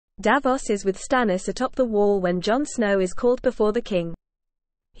Davos is with Stannis atop the wall when Jon Snow is called before the king.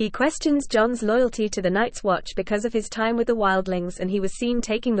 He questions Jon's loyalty to the Night's Watch because of his time with the wildlings, and he was seen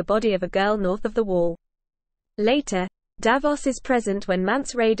taking the body of a girl north of the wall. Later, Davos is present when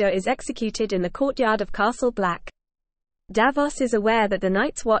Mance Rayder is executed in the courtyard of Castle Black. Davos is aware that the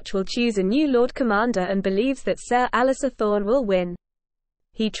Night's Watch will choose a new Lord Commander and believes that Ser Alliser Thorne will win.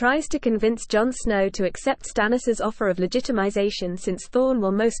 He tries to convince Jon Snow to accept Stannis' offer of legitimization, since Thorne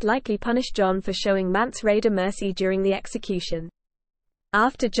will most likely punish Jon for showing Mance Rayder mercy during the execution.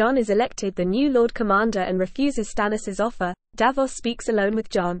 After Jon is elected the new Lord Commander and refuses Stannis' offer, Davos speaks alone with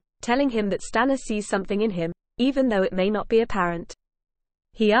Jon, telling him that Stannis sees something in him, even though it may not be apparent.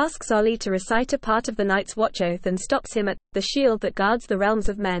 He asks Olly to recite a part of the Night's Watch oath and stops him at the shield that guards the realms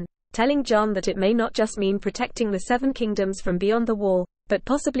of men, telling Jon that it may not just mean protecting the Seven Kingdoms from beyond the wall, but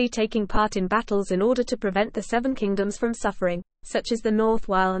possibly taking part in battles in order to prevent the Seven Kingdoms from suffering, such as the North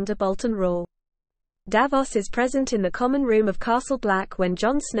Wall under Bolton Rule. Davos is present in the common room of Castle Black when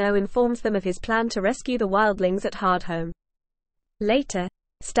Jon Snow informs them of his plan to rescue the wildlings at Hardhome. Later,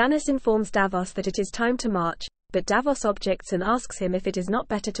 Stannis informs Davos that it is time to march, but Davos objects and asks him if it is not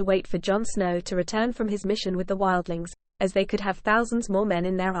better to wait for Jon Snow to return from his mission with the wildlings, as they could have thousands more men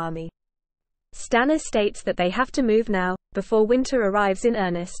in their army. Stannis states that they have to move now, before winter arrives in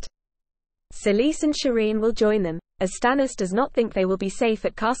earnest. Selyse and Shireen will join them, as Stannis does not think they will be safe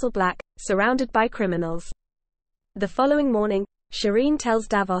at Castle Black, surrounded by criminals. The following morning, Shireen tells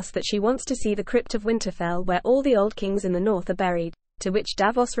Davos that she wants to see the crypt of Winterfell where all the old kings in the north are buried, to which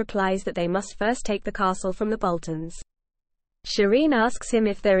Davos replies that they must first take the castle from the Boltons. Shireen asks him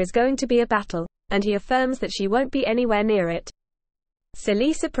if there is going to be a battle, and he affirms that she won't be anywhere near it.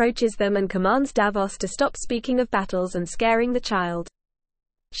 Selyse approaches them and commands Davos to stop speaking of battles and scaring the child.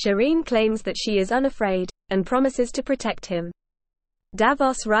 Shireen claims that she is unafraid, and promises to protect him.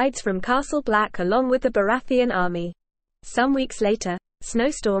 Davos rides from Castle Black along with the Baratheon army. Some weeks later,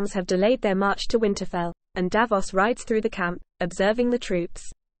 snowstorms have delayed their march to Winterfell, and Davos rides through the camp, observing the troops.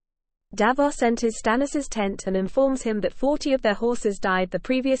 Davos enters Stannis' tent and informs him that 40 of their horses died the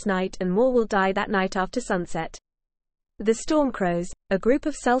previous night and more will die that night after sunset. The Stormcrows, a group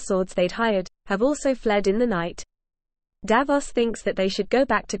of sellswords they'd hired, have also fled in the night. Davos thinks that they should go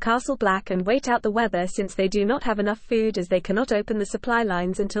back to Castle Black and wait out the weather since they do not have enough food, as they cannot open the supply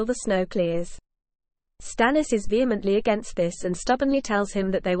lines until the snow clears. Stannis is vehemently against this and stubbornly tells him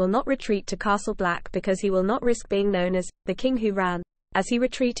that they will not retreat to Castle Black because he will not risk being known as the king who ran, as he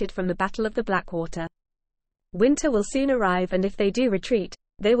retreated from the Battle of the Blackwater. Winter will soon arrive, and if they do retreat,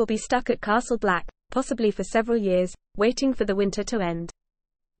 they will be stuck at Castle Black, possibly for several years, waiting for the winter to end.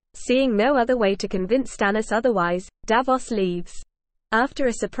 Seeing no other way to convince Stannis otherwise, Davos leaves. After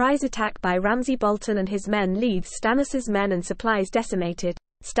a surprise attack by Ramsay Bolton and his men leaves Stannis' men and supplies decimated,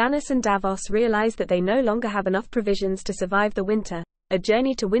 Stannis and Davos realize that they no longer have enough provisions to survive the winter, a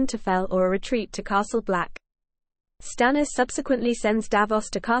journey to Winterfell or a retreat to Castle Black. Stannis subsequently sends Davos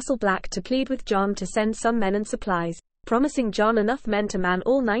to Castle Black to plead with Jon to send some men and supplies, promising Jon enough men to man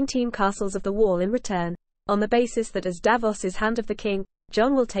all 19 castles of the wall in return, on the basis that as Davos is Hand of the King,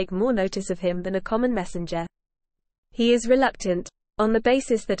 Jon will take more notice of him than a common messenger. He is reluctant, on the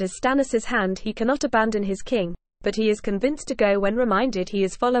basis that as Stannis' hand he cannot abandon his king, but he is convinced to go when reminded he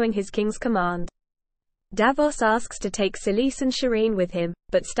is following his king's command. Davos asks to take Selyse and Shireen with him,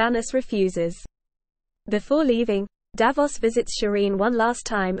 but Stannis refuses. Before leaving, Davos visits Shireen one last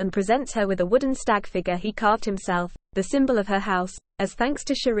time and presents her with a wooden stag figure he carved himself, the symbol of her house, as thanks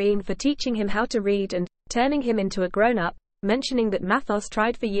to Shireen for teaching him how to read and turning him into a grown-up, mentioning that Mathos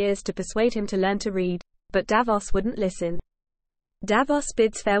tried for years to persuade him to learn to read, but Davos wouldn't listen. Davos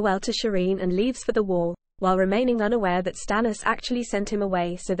bids farewell to Shireen and leaves for the wall, while remaining unaware that Stannis actually sent him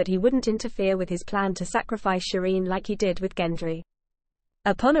away so that he wouldn't interfere with his plan to sacrifice Shireen like he did with Gendry.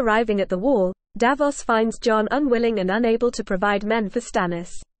 Upon arriving at the wall, Davos finds Jon unwilling and unable to provide men for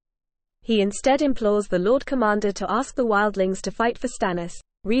Stannis. He instead implores the Lord Commander to ask the wildlings to fight for Stannis,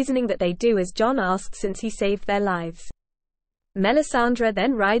 reasoning that they do as Jon asked since he saved their lives. Melisandre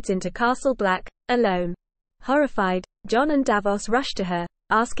then rides into Castle Black, alone. Horrified, Jon and Davos rush to her,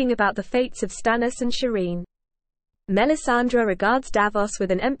 asking about the fates of Stannis and Shireen. Melisandre regards Davos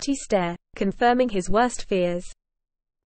with an empty stare, confirming his worst fears.